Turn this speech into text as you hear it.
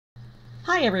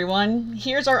Hi everyone,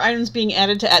 here's our items being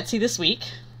added to Etsy this week.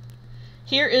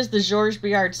 Here is the Georges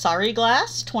Briard Sari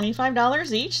glass,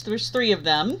 $25 each. There's 3 of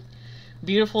them.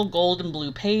 Beautiful gold and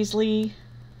blue paisley.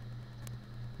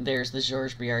 There's the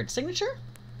Georges Briard signature.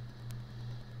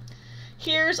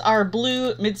 Here's our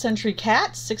blue mid-century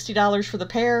cats, $60 for the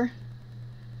pair.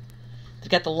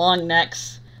 They've got the long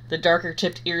necks, the darker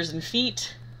tipped ears and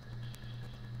feet.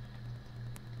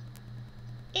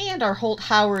 And our Holt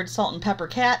Howard salt and pepper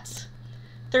cats,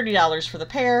 $30 for the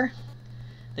pair.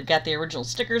 They've got the original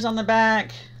stickers on the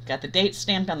back, got the date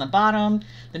stamped on the bottom.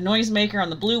 The noisemaker on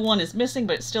the blue one is missing,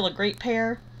 but it's still a great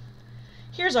pair.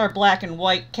 Here's our black and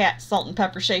white cat salt and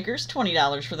pepper shakers,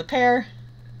 $20 for the pair.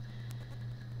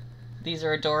 These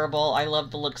are adorable. I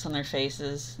love the looks on their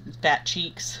faces. Fat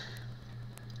cheeks.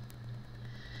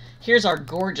 Here's our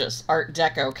gorgeous Art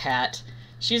Deco cat.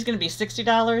 She's going to be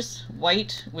 $60,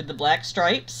 white with the black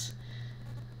stripes,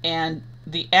 and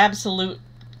the absolute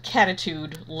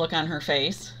catitude look on her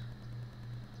face.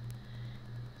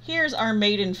 Here's our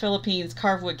made in Philippines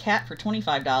carved wood cat for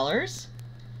 $25.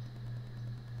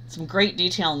 Some great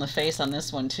detail on the face on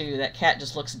this one too. That cat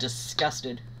just looks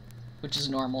disgusted, which is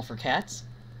normal for cats.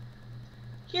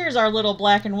 Here's our little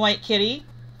black and white kitty,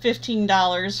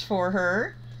 $15 for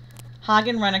her.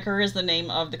 Hagen Reneker is the name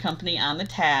of the company on the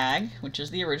tag, which is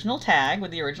the original tag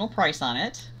with the original price on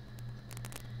it.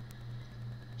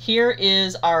 Here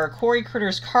is our Quarry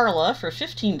Critters Carla for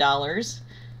 $15.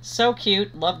 So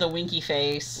cute. Love the winky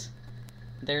face.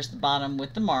 There's the bottom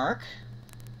with the mark.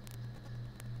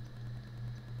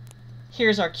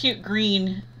 Here's our cute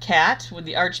green cat with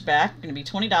the arched back. Going to be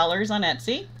 $20 on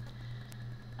Etsy.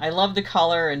 I love the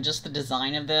color and just the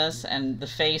design of this, and the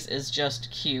face is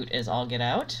just cute as all get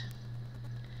out.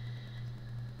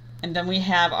 And then we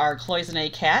have our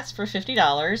cloisonne cats for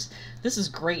 $50. This is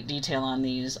great detail on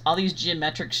these. All these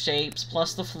geometric shapes,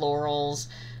 plus the florals.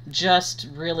 Just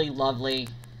really lovely.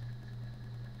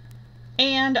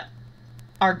 And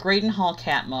our Graydon Hall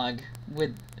cat mug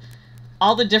with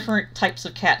all the different types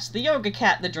of cats. The yoga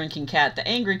cat, the drinking cat, the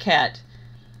angry cat.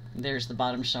 There's the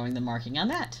bottom showing the marking on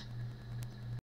that.